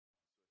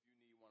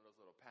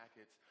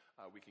packets,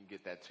 we can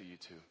get that to you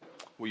too.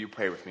 Will you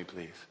pray with me,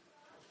 please?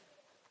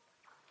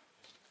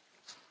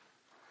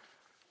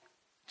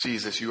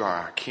 Jesus, you are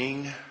our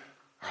King,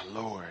 our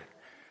Lord,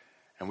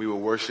 and we will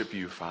worship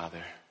you,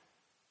 Father,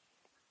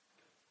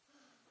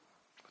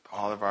 with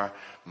all of our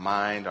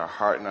mind, our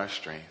heart, and our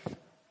strength.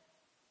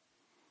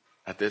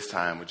 At this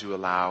time, would you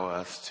allow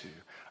us to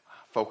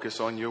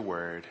focus on your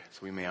word so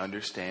we may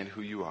understand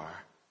who you are?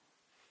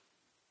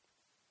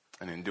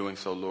 And in doing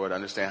so, Lord,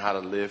 understand how to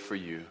live for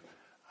you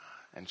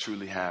and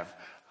truly have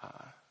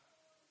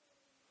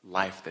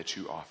life that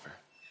you offer.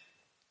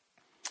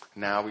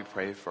 Now we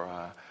pray for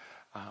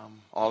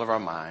all of our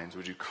minds.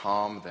 Would you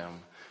calm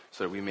them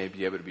so that we may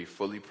be able to be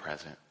fully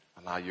present?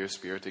 Allow your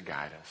spirit to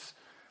guide us.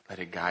 Let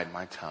it guide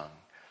my tongue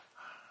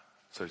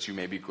so that you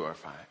may be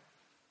glorified.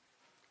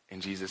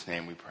 In Jesus'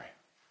 name we pray.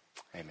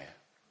 Amen.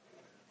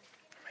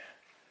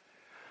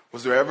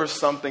 Was there ever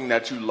something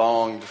that you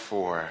longed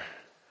for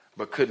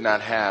but could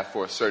not have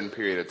for a certain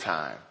period of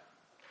time?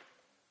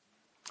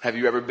 Have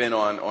you ever been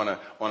on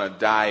a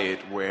diet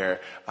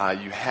where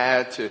you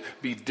had to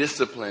be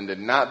disciplined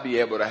and not be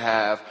able to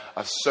have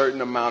a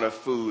certain amount of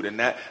food, and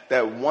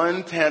that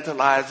one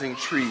tantalizing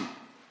treat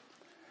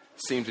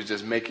seemed to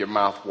just make your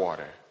mouth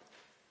water?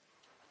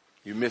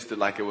 You missed it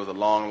like it was a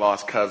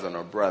long-lost cousin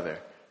or brother.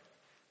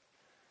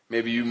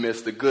 Maybe you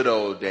missed the good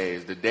old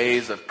days, the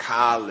days of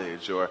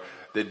college, or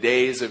the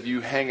days of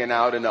you hanging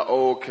out in the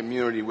old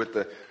community with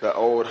the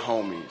old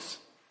homies.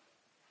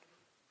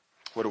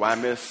 What do I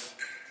miss?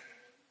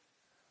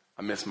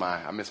 I miss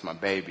my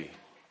baby.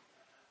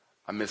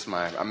 I miss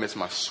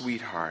my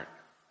sweetheart.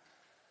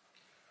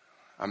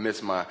 I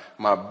miss my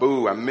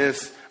boo.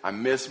 I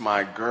miss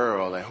my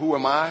girl. And who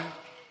am I?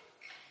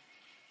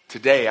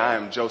 Today I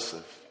am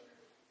Joseph.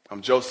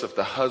 I'm Joseph,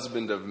 the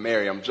husband of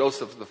Mary. I'm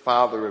Joseph, the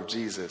father of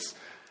Jesus.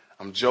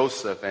 I'm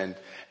Joseph, and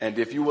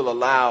if you will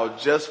allow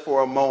just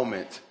for a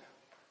moment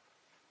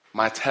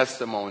my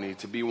testimony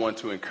to be one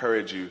to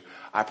encourage you,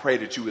 I pray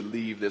that you would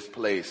leave this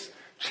place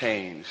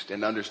changed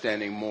and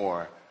understanding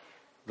more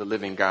the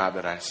living God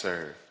that I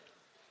serve.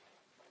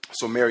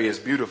 So Mary is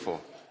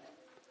beautiful,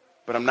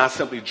 but I'm not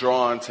simply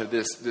drawn to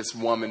this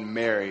woman,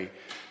 Mary,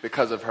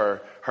 because of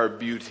her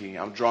beauty.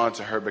 I'm drawn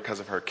to her because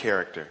of her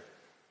character.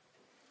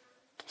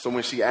 So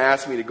when she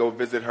asked me to go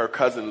visit her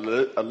cousin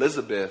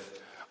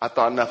Elizabeth, I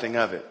thought nothing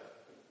of it.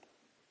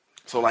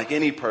 So like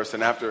any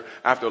person, after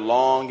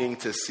longing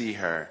to see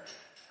her,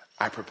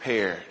 I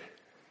prepared.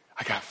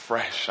 I got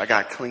fresh. I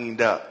got cleaned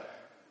up.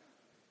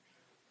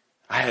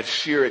 I had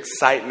sheer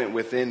excitement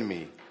within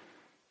me.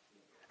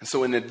 And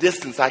so in the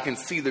distance, I can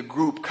see the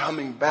group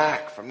coming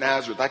back from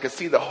Nazareth. I can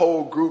see the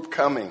whole group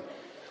coming.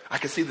 I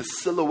can see the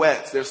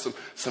silhouettes. There's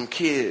some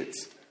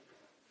kids.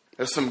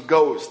 There's some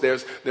goats.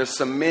 There's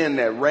some men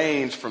that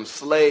range from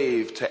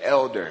slave to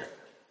elder.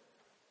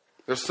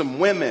 There's some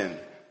women.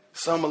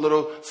 Some a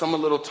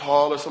little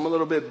taller, some a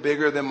little bit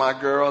bigger than my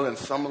girl, and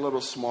some a little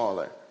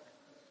smaller.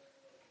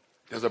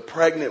 There's a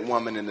pregnant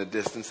woman in the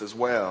distance as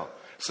well.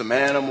 Some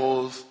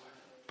animals,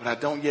 but I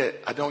don't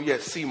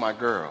yet see my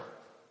girl.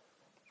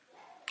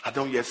 I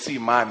don't yet see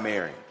my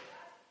Mary.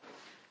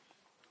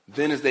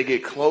 Then as they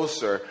get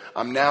closer,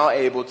 I'm now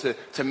able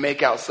to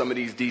make out some of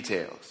these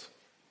details.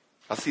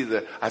 I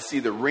see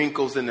the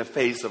wrinkles in the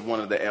face of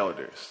one of the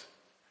elders.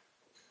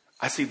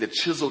 I see the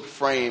chiseled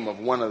frame of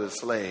one of the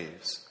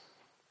slaves.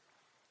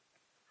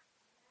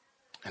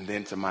 And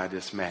then to my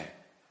dismay,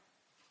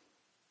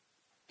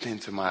 then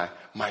to my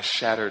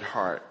shattered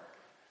heart,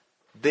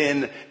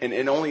 then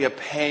in only a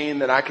pain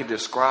that I could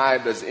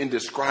describe as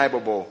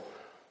indescribable,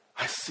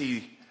 I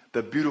see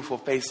the beautiful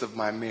face of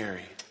my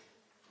Mary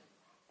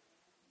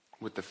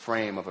with the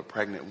frame of a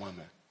pregnant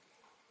woman.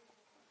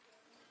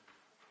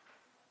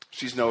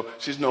 She's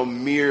no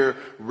mere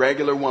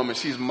regular woman.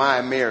 She's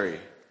my Mary.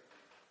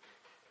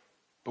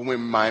 But when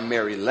my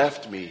Mary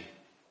left me,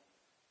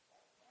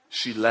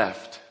 she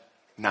left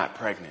not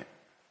pregnant.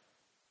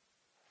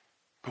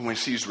 But when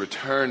she's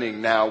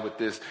returning now with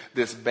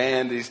this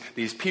band,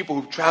 these people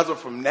who've traveled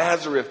from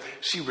Nazareth,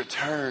 she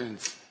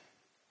returns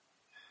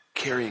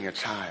carrying a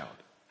child.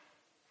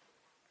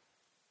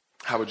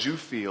 How would you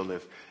feel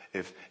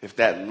if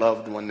that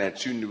loved one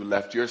that you knew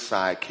left your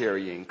side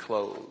carrying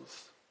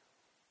clothes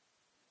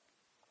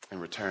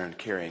and returned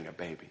carrying a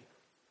baby?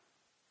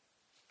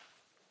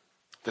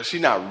 Does she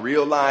not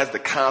realize the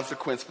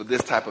consequence for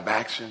this type of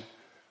action?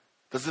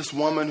 Does this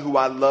woman who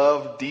I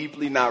love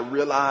deeply not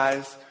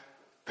realize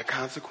the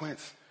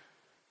consequence?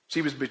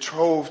 She was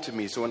betrothed to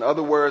me. So in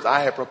other words,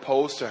 I had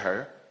proposed to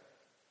her.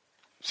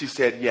 She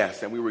said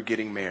yes, and we were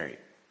getting married.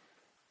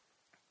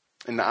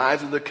 In the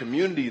eyes of the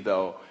community,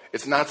 though,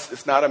 it's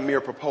not a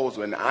mere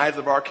proposal. In the eyes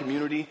of our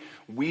community,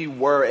 we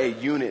were a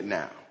unit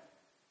now.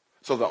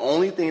 So the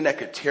only thing that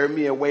could tear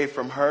me away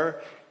from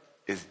her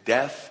is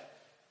death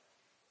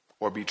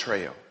or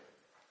betrayal.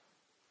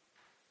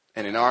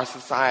 And in our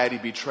society,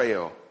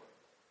 betrayal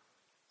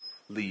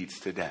leads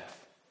to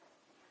death.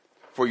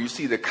 For you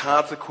see, the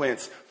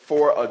consequence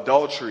for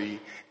adultery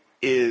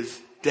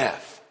is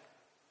death.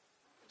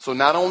 So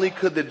not only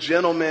could the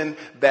gentleman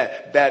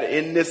that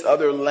in this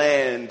other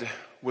land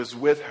was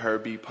with her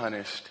be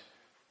punished,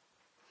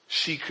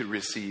 she could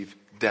receive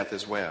death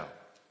as well.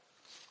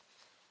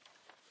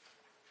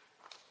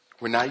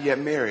 We're not yet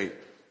married,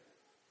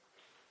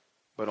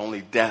 but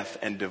only death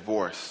and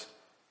divorce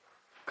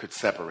could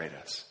separate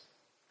us.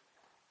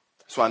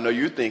 So I know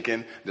you're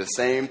thinking the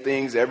same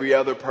things every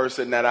other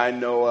person that I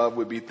know of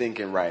would be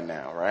thinking right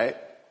now, right?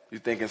 You're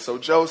thinking, so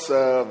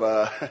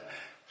Joseph,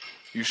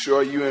 you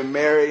sure you and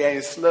Mary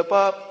ain't slip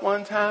up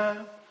one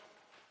time?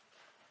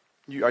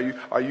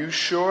 Are you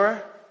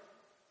sure?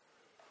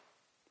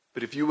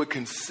 But if you would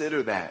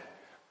consider that,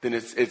 then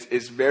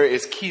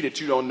it's key that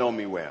you don't know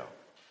me well.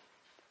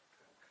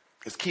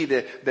 It's key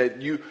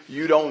that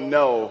you don't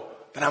know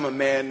that I'm a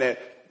man that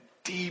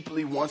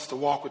deeply wants to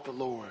walk with the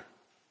Lord.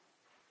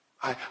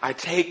 I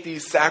take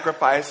these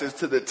sacrifices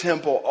to the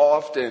temple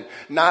often,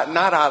 not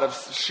out of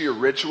sheer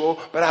ritual,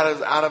 but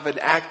out of an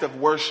act of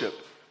worship.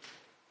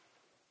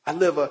 I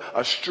live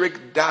a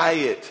strict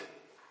diet,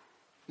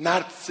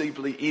 not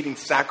simply eating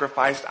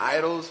sacrificed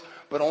idols,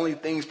 but only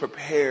things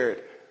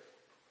prepared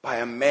by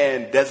a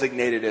man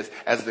designated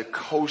as the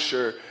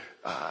kosher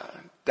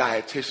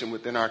dietitian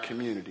within our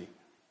community.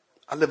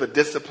 I live a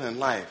disciplined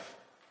life.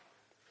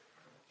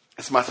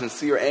 It's my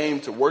sincere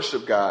aim to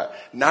worship God,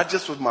 not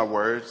just with my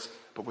words,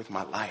 but with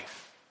my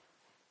life.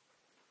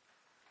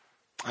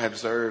 I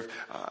observe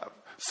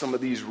some of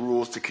these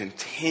rules to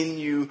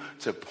continue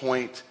to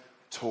point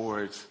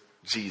towards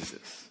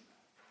Jesus.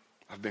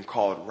 I've been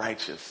called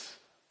righteous,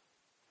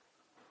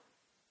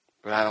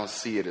 but I don't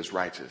see it as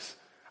righteous.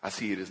 I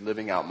see it as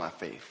living out my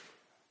faith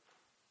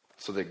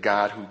so that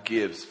God who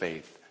gives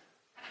faith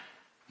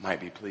might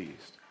be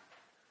pleased.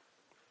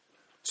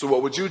 So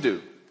what would you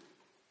do?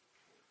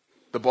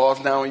 The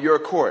ball's now in your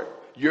court.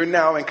 You're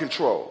now in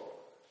control.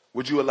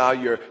 Would you allow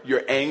your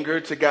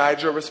anger to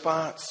guide your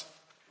response?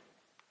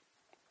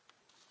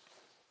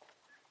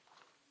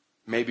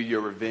 Maybe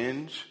your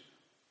revenge?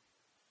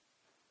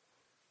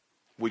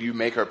 Would you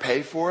make her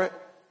pay for it?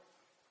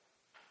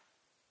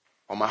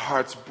 Oh, my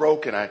heart's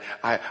broken.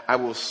 I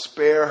will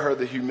spare her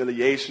the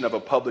humiliation of a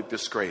public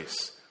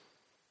disgrace.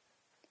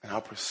 And I'll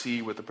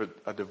proceed with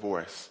a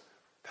divorce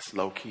that's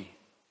low key,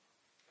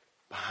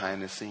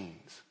 behind the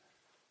scenes.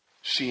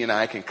 She and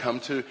I can come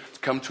to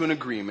an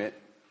agreement,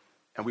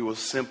 and we will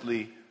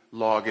simply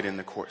log it in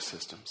the court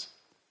systems.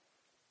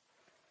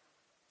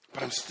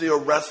 But I'm still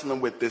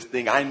wrestling with this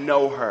thing. I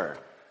know her.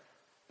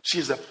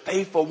 She's a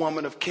faithful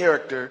woman of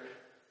character,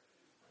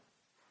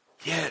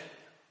 yet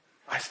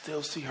I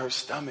still see her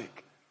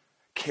stomach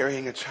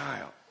carrying a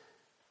child.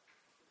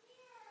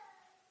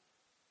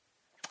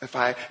 If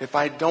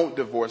I don't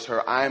divorce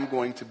her, I'm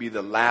going to be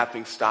the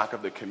laughing stock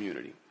of the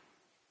community,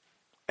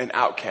 an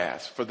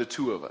outcast for the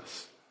two of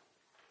us.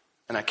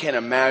 And I can't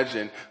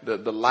imagine the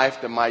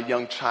life that my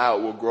young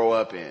child will grow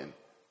up in,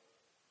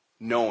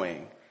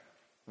 knowing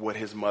what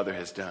his mother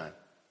has done.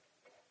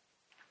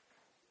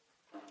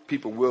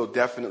 People will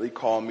definitely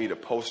call me the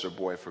poster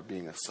boy for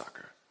being a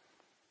sucker.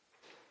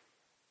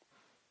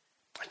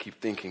 I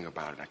keep thinking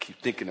about it. I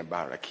keep thinking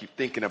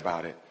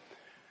about it.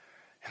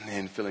 And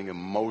then feeling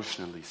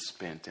emotionally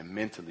spent and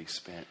mentally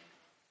spent,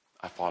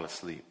 I fall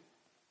asleep.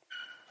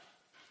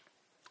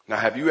 Now,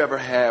 have you ever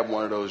had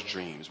one of those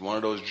dreams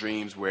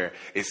where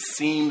it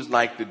seems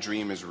like the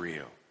dream is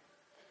real?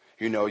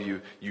 You know,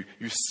 you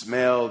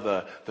smell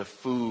the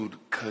food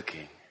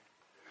cooking.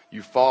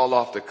 You fall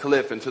off the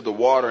cliff into the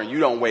water and you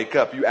don't wake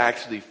up. You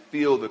actually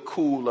feel the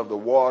cool of the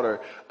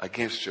water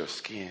against your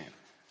skin.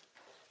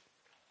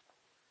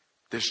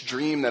 This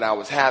dream that I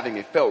was having,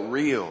 it felt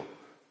real.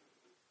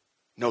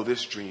 No,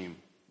 this dream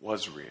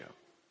was real.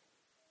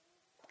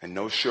 And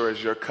no sure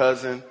as your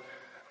cousin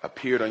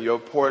appeared on your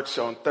porch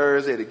on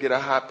Thursday to get a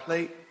hot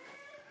plate,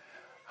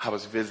 I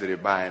was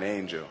visited by an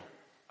angel,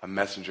 a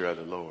messenger of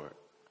the Lord.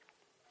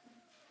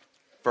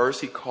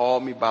 First, he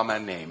called me by my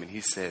name and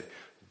he said,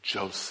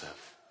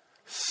 Joseph,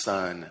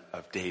 son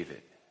of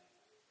David,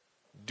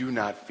 do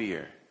not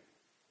fear.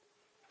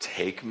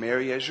 Take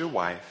Mary as your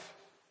wife,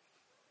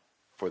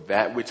 for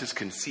that which is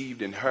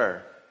conceived in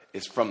her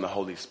is from the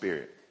Holy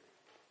Spirit.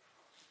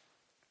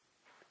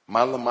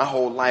 My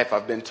whole life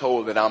I've been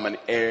told that I'm an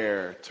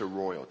heir to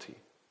royalty.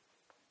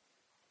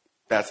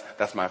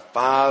 That's my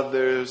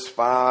father's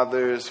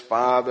father's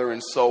father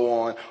and so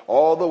on,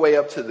 all the way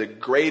up to the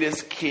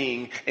greatest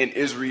king in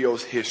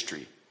Israel's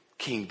history,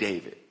 King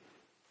David.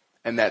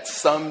 And that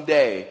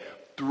someday,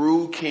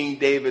 through King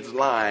David's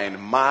line,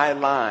 my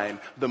line,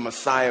 the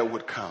Messiah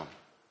would come.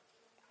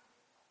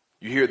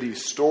 You hear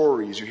these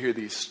stories,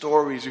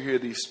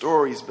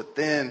 but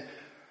then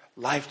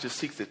life just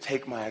seeks to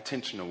take my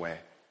attention away.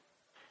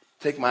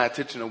 Take my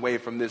attention away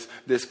from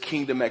this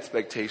kingdom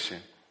expectation.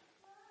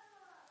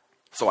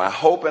 So I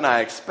hope and I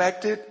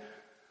expect it.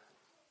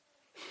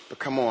 But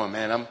come on,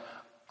 man,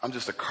 I'm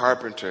just a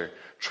carpenter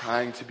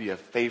trying to be a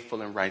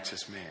faithful and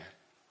righteous man.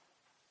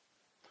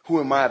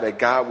 Who am I that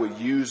God would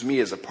use me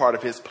as a part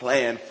of his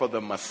plan for the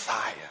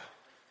Messiah?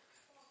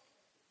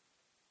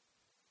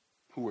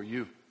 Who are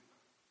you?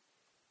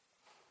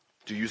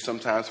 Do you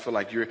sometimes feel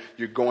like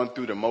you're going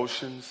through the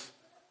motions,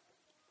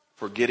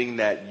 forgetting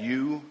that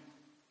you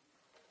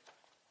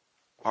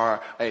are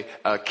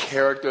a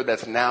character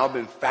that's now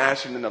been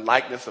fashioned in the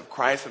likeness of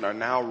Christ and are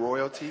now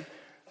royalty?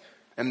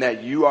 And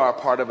that you are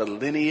a part of a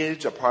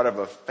lineage, a part of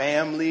a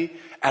family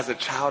as a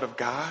child of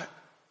God?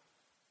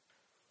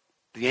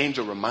 The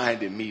angel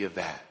reminded me of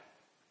that.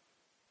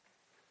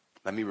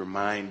 Let me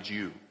remind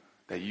you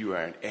that you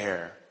are an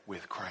heir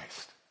with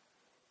Christ.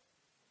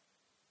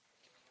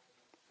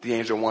 The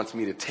angel wants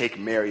me to take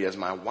Mary as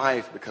my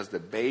wife because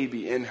the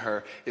baby in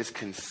her is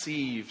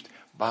conceived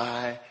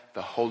by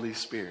the Holy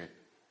Spirit.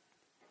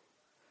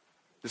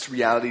 This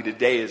reality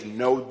today is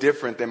no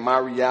different than my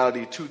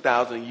reality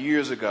 2,000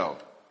 years ago.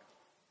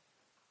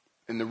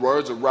 In the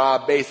words of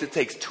Rob Bass, it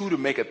takes two to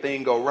make a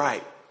thing go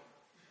right.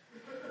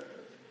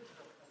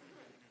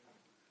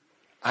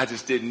 I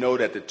just didn't know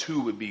that the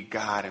two would be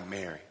God and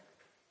Mary.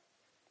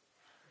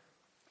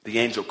 The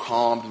angel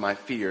calmed my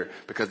fear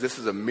because this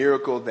is a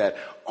miracle that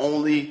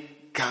only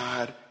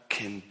God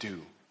can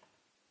do.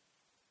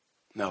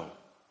 No,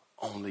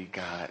 only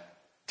God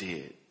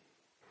did.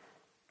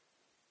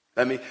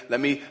 Let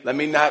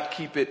me not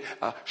keep it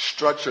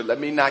structured.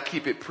 Let me not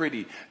keep it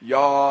pretty.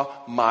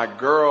 Y'all, my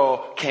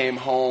girl came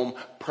home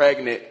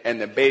pregnant and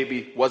the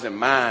baby wasn't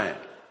mine.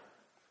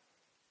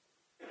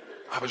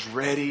 I was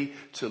ready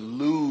to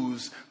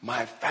lose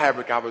my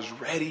fabric. I was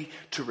ready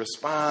to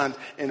respond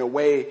in a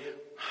way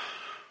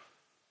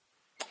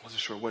I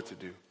wasn't sure what to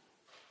do.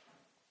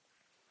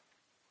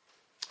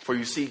 For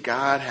you see,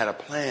 God had a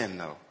plan,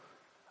 though.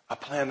 A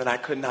plan that I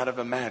could not have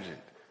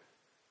imagined.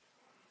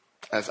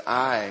 As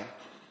I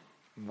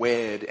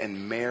wed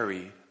and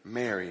marry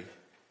Mary,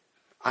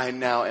 I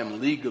now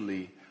am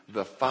legally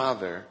the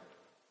father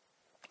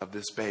of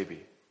this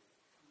baby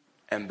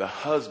and the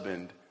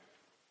husband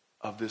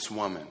of this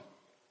woman.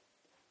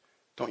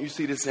 Don't you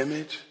see this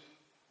image?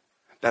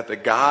 That the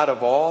God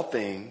of all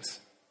things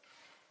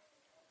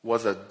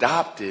was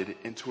adopted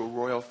into a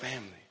royal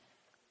family.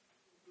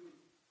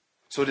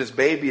 So this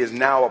baby is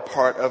now a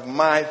part of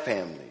my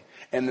family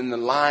and in the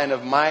line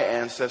of my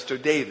ancestor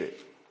David.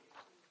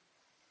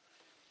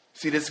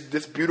 See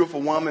this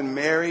beautiful woman,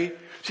 Mary?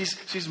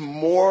 She's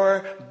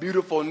more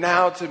beautiful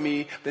now to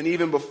me than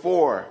even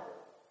before.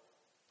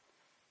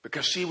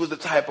 Because she was the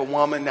type of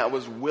woman that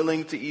was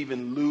willing to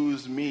even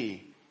lose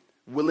me.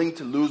 Willing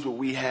to lose what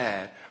we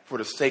had for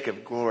the sake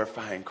of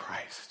glorifying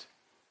Christ.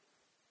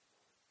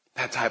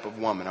 That type of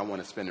woman I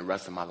want to spend the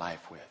rest of my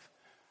life with.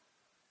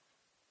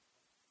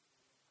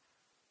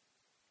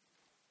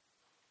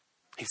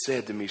 He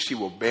said to me, she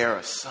will bear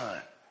a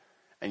son,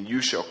 and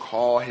you shall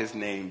call his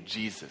name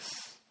Jesus,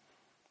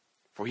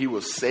 for he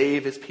will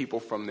save his people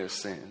from their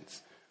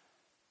sins.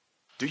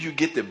 Do you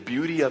get the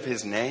beauty of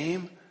his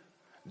name?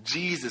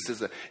 Jesus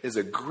is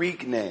a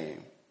Greek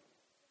name,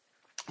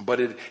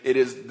 but it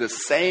is the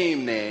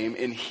same name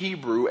in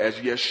Hebrew as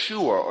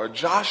Yeshua or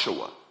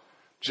Joshua.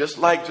 Just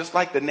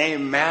like the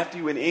name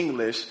Matthew in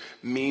English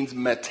means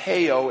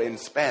Mateo in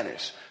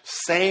Spanish.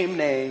 Same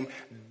name,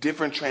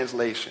 different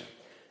translation.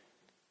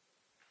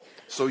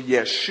 So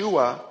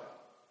Yeshua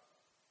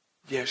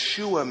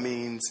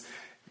means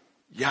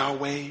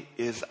Yahweh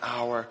is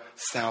our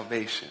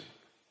salvation,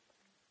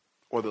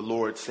 or the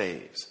Lord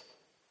saves.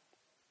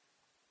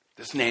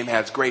 This name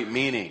has great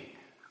meaning.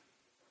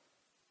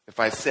 If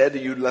I said to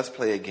you, let's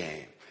play a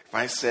game. If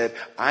I said,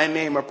 I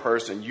name a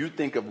person, you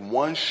think of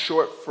one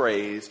short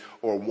phrase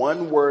or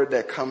one word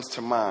that comes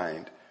to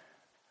mind,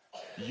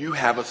 you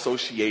have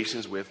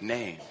associations with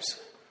names.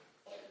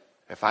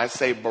 If I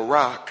say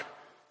Barack,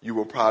 you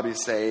will probably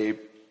say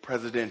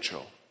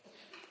presidential.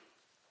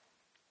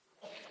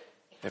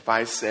 If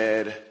I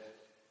said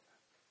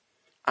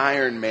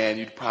Iron Man,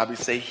 you'd probably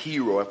say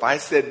hero. If I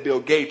said Bill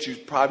Gates,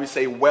 you'd probably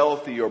say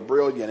wealthy or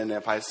brilliant. And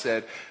if I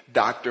said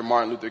Dr.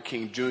 Martin Luther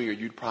King Jr.,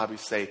 you'd probably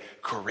say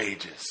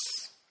courageous.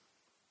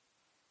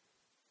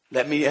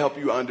 Let me help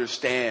you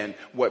understand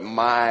what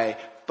my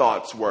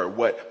thoughts were,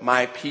 what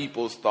my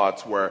people's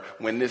thoughts were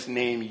when this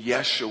name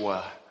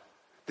Yeshua,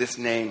 this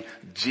name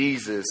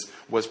Jesus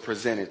was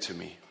presented to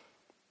me.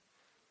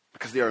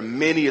 Because there are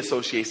many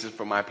associations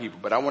for my people,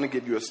 but I want to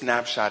give you a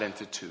snapshot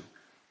into two.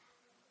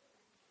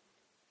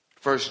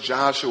 First,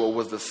 Joshua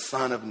was the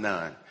son of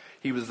Nun.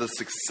 He was the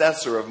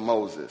successor of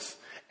Moses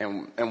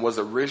and was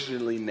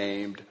originally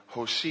named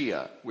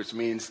Hoshea, which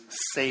means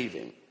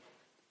saving,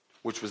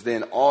 which was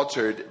then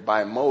altered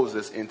by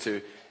Moses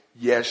into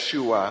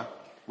Yeshua,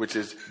 which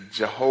is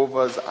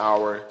Jehovah's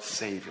our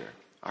Savior,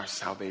 our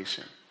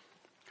salvation.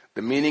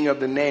 The meaning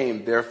of the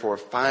name, therefore,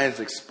 finds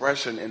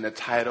expression in the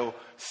title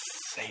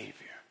Savior.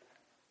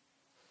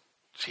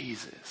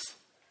 Jesus.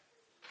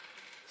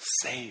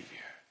 Savior.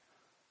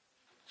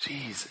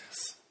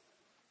 Jesus.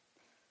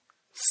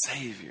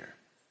 Savior.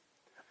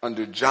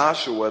 Under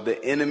Joshua,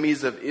 the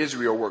enemies of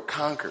Israel were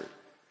conquered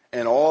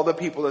and all the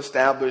people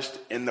established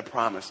in the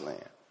promised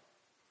land.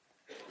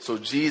 So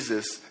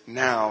Jesus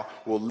now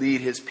will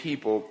lead his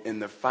people in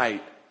the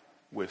fight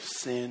with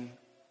sin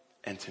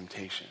and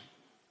temptation.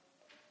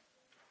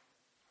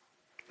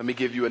 Let me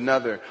give you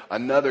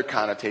another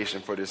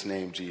connotation for this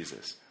name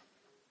Jesus.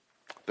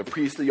 The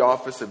priestly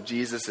office of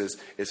Jesus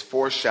is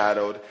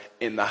foreshadowed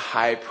in the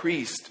high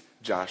priest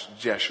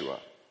Jeshua,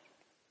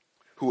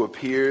 who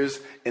appears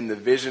in the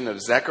vision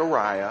of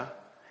Zechariah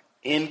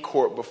in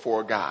court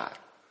before God.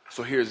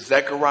 So here's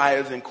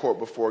Zechariah's in court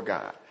before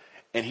God,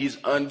 and he's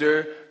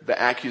under the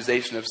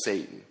accusation of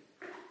Satan,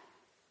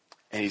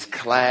 and he's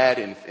clad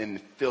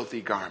in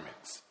filthy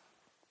garments.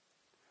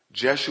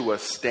 Jeshua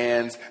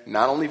stands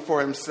not only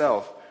for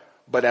himself,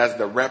 but as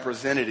the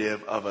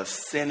representative of a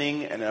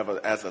sinning and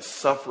as a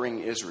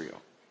suffering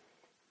Israel.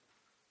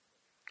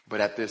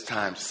 But at this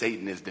time,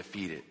 Satan is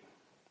defeated.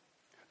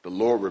 The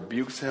Lord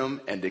rebukes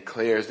him and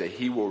declares that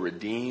he will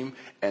redeem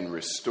and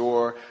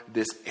restore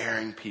this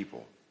erring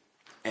people.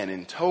 And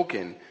in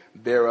token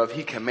thereof,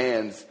 he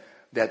commands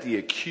that the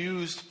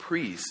accused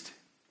priest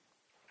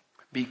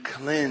be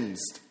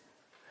cleansed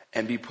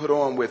and be put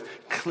on with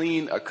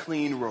a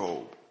clean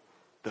robe.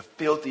 The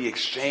filthy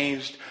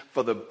exchanged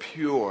for the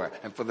pure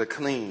and for the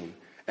clean.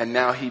 And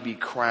now he be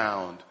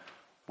crowned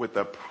with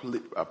a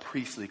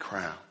priestly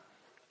crown.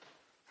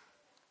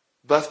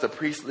 Thus the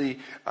priestly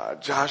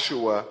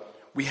Joshua,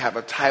 we have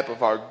a type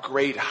of our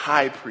great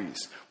high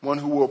priest, one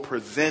who will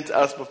present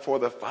us before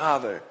the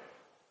Father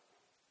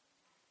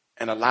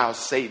and allow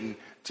Satan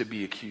to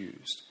be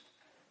accused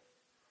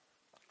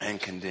and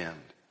condemned.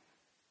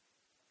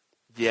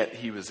 Yet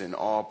he was in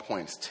all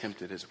points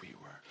tempted as we were.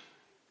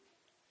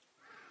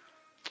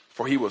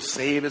 For he will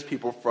save his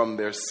people from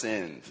their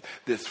sins.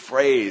 This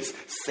phrase,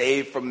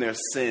 save from their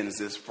sins,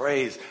 this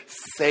phrase,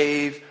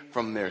 save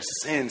from their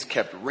sins,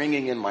 kept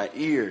ringing in my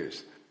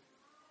ears.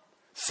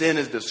 Sin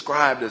is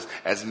described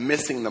as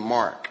missing the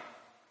mark,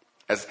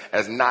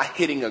 as not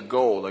hitting a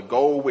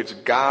goal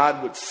which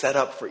God would set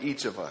up for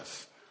each of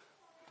us.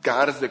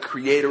 God is the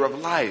creator of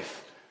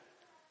life,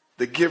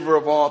 the giver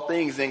of all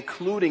things,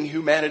 including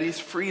humanity's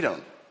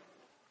freedom.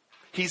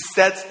 He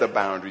sets the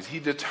boundaries. He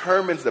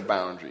determines the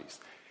boundaries.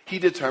 He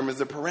determines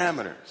the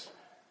parameters.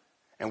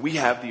 And we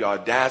have the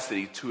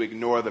audacity to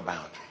ignore the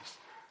boundaries,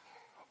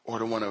 or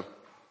to want to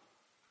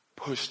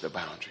push the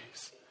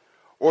boundaries,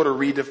 or to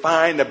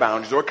redefine the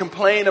boundaries, or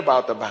complain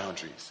about the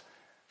boundaries.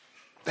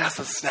 That's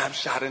a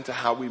snapshot into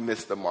how we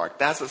miss the mark.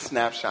 That's a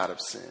snapshot of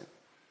sin.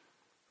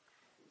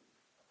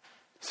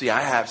 See,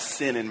 I have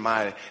sin in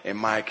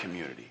my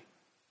community.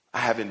 I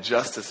have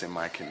injustice in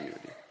my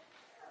community.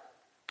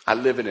 I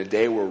live in a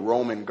day where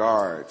Roman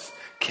guards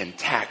can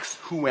tax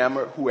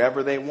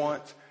whoever they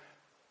want,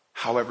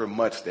 however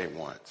much they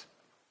want.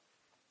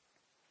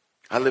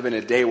 I live in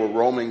a day where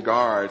Roman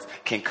guards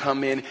can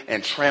come in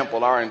and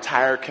trample our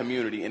entire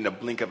community in the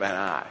blink of an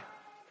eye.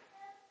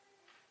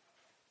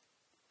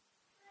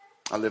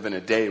 I live in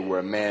a day where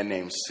a man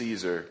named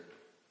Caesar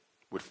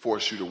would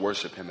force you to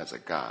worship him as a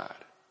god.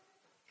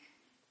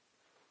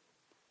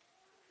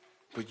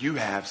 But you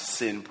have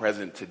sin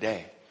present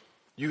today.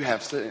 You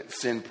have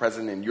sin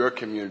present in your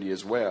community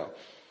as well.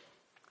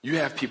 You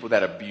have people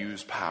that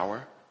abuse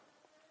power.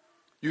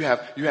 You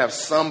have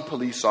some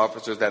police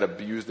officers that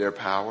abuse their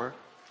power,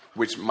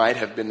 which might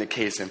have been the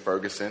case in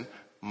Ferguson,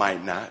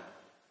 might not.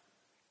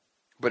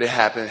 But it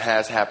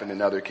has happened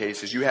in other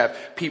cases. You have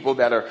people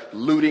that are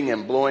looting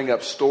and blowing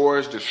up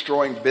stores,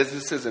 destroying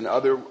businesses and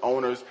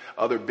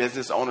other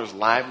business owners'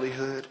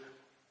 livelihood.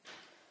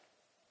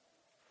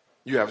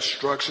 You have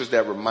structures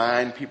that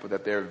remind people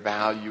that their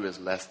value is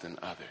less than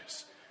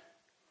others.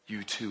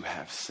 You too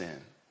have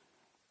sin.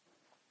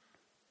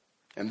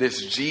 And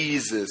this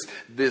Jesus,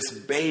 this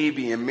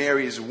baby in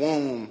Mary's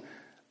womb,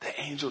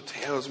 the angel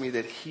tells me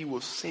that he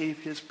will save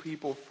his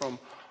people from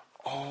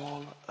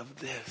all of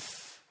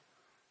this.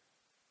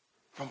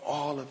 From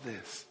all of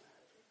this.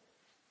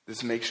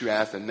 This makes you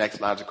ask the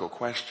next logical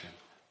question.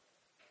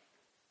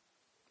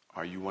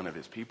 Are you one of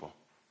his people?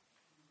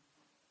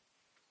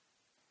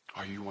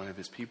 Are you one of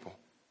his people?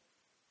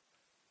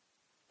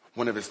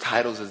 One of his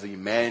titles is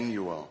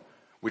Emmanuel,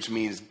 which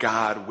means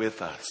God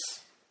with us.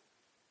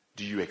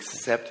 Do you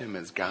accept him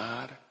as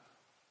God,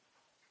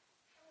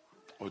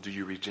 or do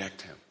you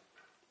reject him?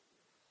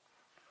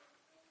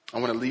 I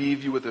want to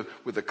leave you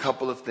with a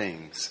couple of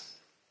things.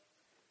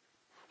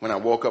 When I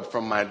woke up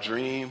from my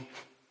dream,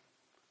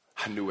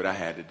 I knew what I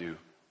had to do.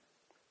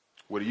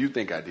 What do you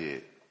think I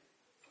did?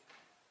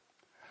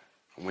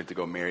 I went to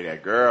go marry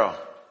that girl.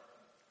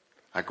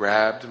 I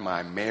grabbed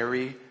my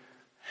Mary,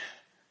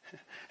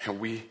 and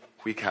we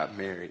got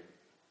married.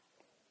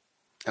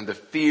 And the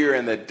fear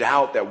and the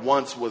doubt that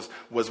once was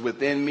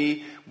within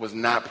me was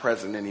not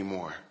present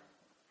anymore.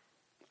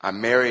 I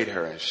married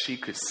her, and she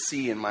could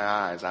see in my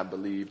eyes I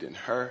believed in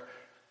her,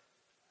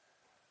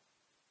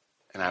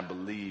 and I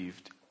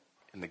believed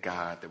in the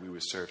God that we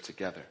would serve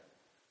together.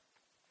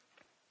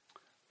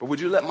 But would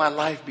you let my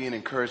life be an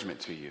encouragement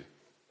to you?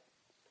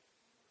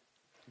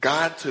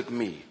 God took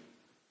me,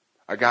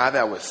 a guy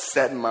that was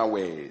set in my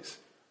ways.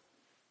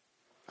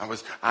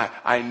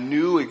 I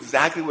knew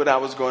exactly what I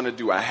was going to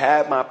do. I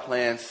had my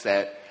plan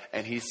set,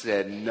 and he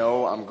said,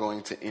 no, I'm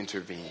going to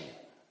intervene.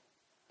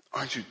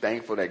 Aren't you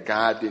thankful that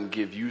God didn't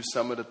give you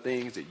some of the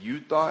things that you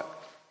thought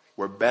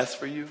were best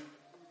for you?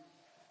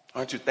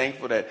 Aren't you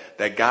thankful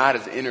that God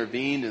has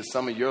intervened in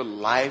some of your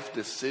life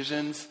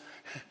decisions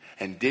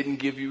and didn't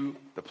give you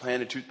the plan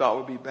that you thought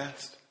would be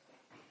best?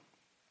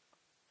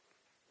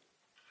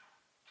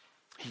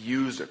 He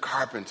used a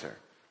carpenter,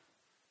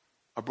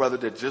 a brother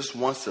that just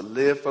wants to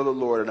live for the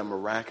Lord in a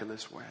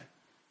miraculous way.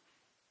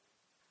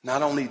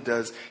 Not only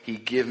does he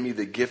give me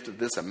the gift of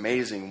this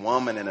amazing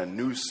woman and a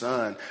new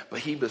son, but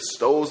he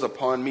bestows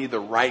upon me the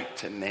right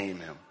to name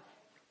him.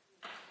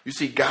 You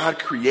see, God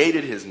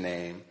created his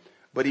name,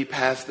 but he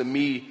passed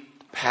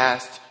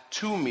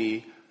to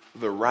me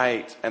the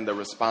right and the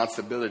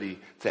responsibility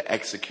to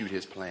execute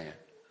his plan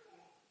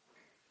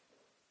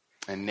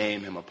and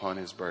name him upon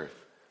his birth,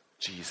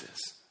 Jesus.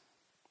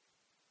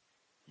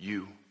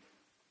 You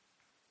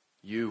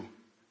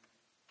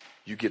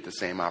get the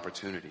same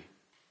opportunity.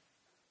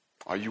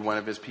 Are you one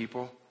of his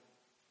people?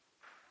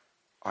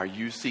 Are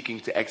you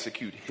seeking to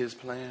execute his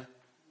plan?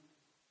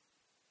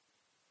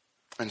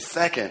 And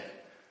second,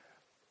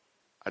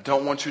 I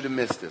don't want you to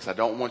miss this. I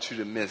don't want you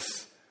to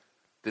miss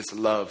this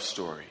love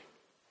story.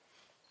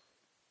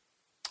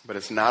 But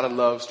it's not a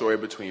love story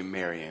between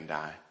Mary and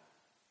I,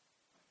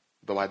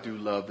 though I do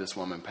love this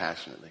woman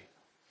passionately.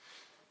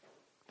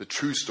 The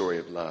true story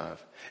of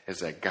love is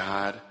that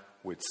God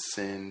would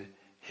send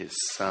his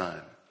son.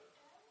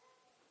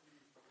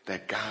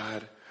 That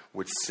God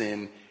would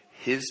send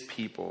his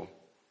people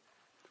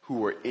who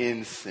were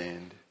in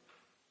sin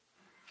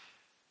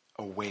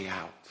a way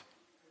out.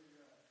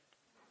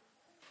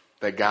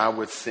 That God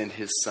would send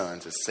his son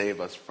to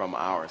save us from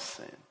our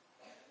sin.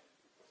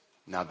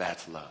 Now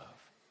that's love.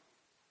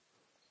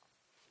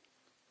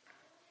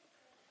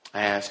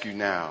 I ask you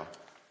now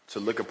to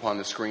look upon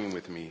the screen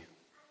with me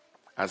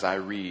as I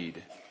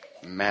read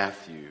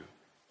Matthew,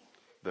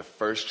 the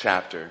first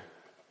chapter,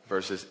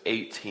 verses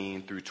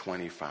 18 through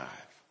 25.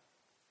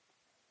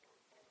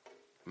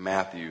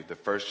 Matthew, the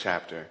first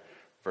chapter,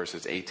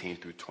 verses 18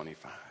 through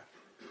 25.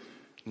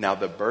 Now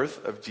the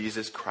birth of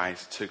Jesus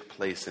Christ took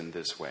place in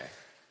this way.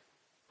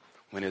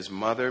 When his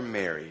mother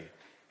Mary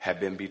had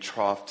been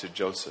betrothed to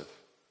Joseph,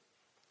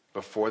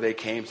 before they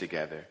came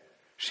together,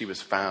 she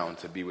was found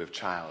to be with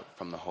child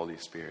from the Holy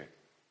Spirit.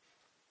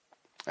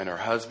 And her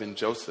husband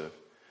Joseph,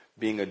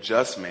 being a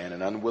just man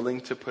and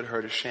unwilling to put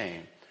her to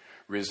shame,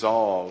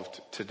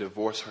 resolved to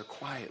divorce her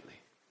quietly.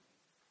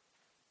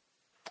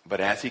 But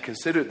as he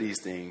considered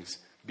these things,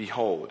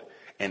 behold,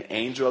 an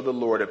angel of the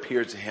Lord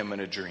appeared to him in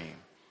a dream,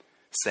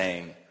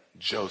 saying,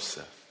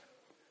 Joseph,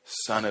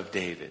 son of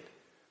David,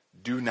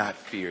 do not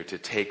fear to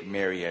take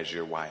Mary as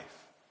your wife,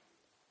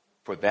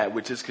 for that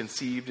which is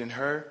conceived in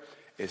her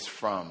is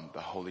from the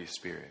Holy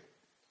Spirit.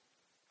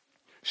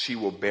 She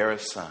will bear a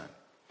son,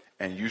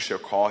 and you shall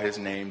call his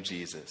name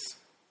Jesus,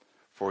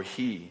 for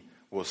he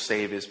will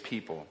save his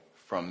people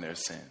from their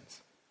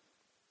sins.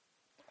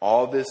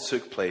 All this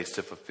took place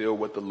to fulfill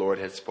what the Lord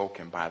had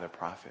spoken by the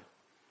prophet.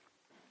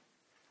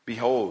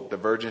 Behold, the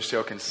virgin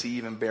shall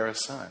conceive and bear a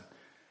son,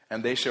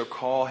 and they shall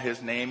call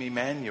his name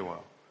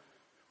Emmanuel,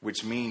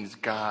 which means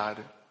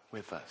God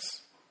with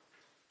us.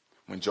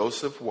 When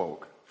Joseph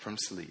woke from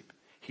sleep,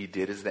 he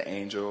did as the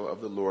angel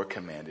of the Lord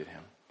commanded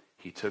him.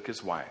 He took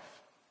his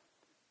wife,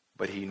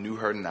 but he knew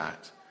her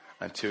not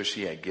until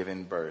she had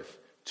given birth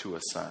to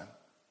a son,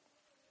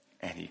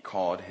 and he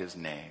called his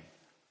name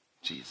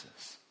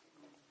Jesus.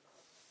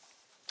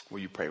 Will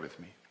you pray with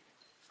me?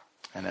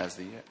 And as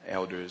the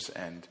elders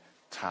and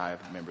tithe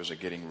members are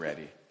getting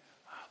ready,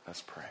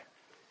 let's pray.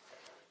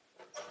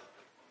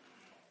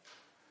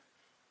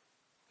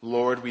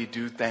 Lord, we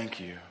do thank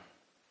you.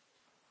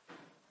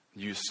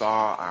 You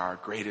saw our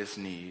greatest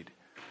need,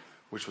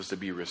 which was to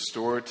be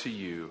restored to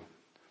you,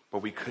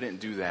 but we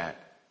couldn't do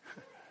that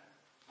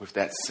with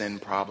that sin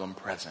problem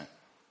present.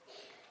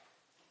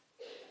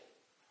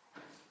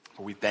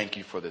 But we thank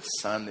you for the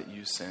Son that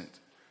you sent.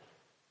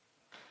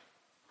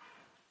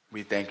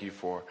 We thank you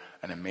for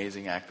an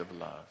amazing act of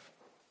love.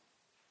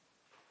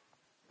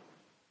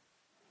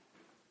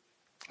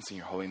 It's in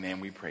your holy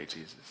name we pray,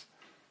 Jesus.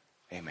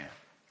 Amen.